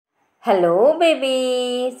Hello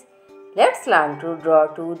babies, let's learn to draw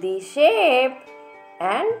 2D shape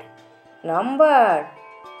and number.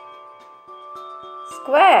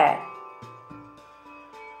 Square,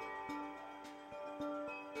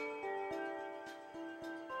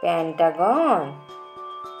 pentagon,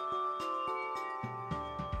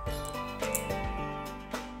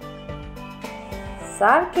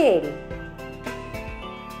 circle,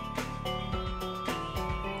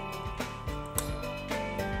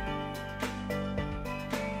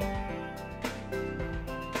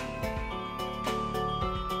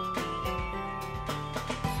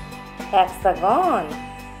 hexagon,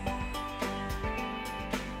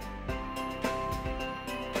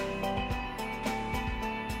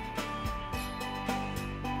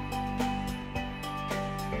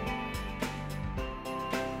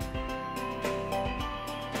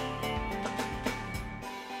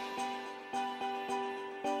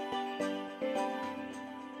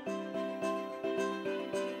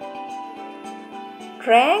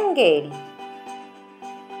 triangle,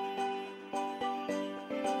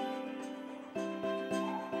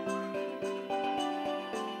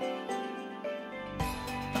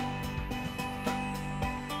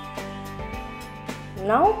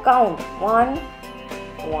 now count 1,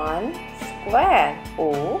 1 square,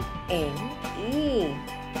 O-N-E,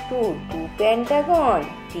 2, 2 pentagon,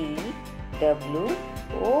 T-W-O,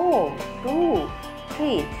 2,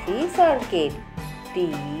 3, 3 circle,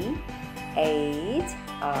 T-H-R-E-E,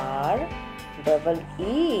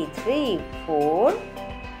 3, 4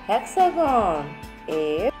 hexagon,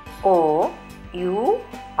 F-O-U-R,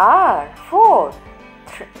 4,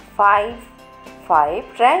 5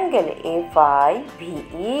 triangle,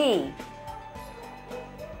 F-I-V-E.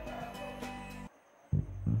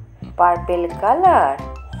 Purple color,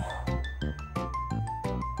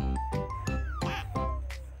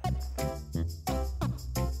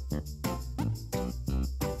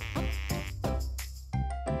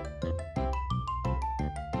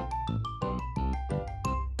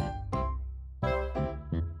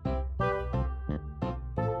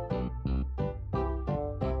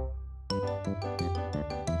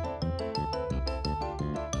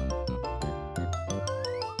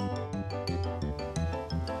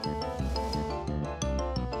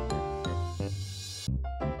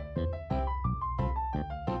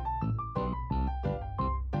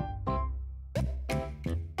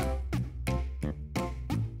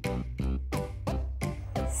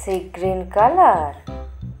 sea green color,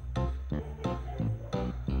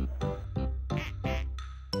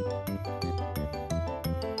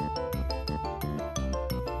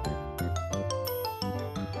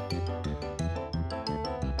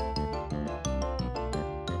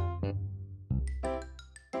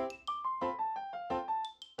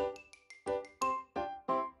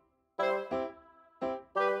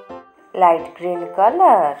 light green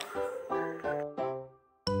color,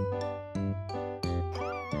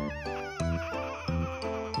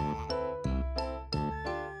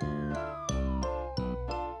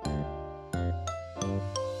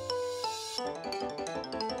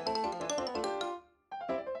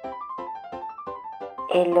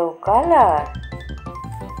 yellow color,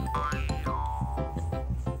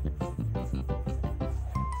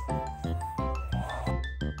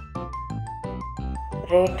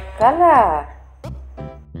 red color.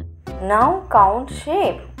 Now count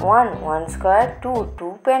shape. 1, 1 square, 2,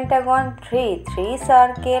 2 pentagon, 3, 3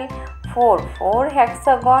 circle, 4, 4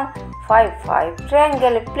 hexagon, 5, 5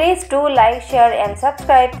 triangle. Please do like, share and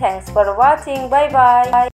subscribe. Thanks for watching. Bye bye.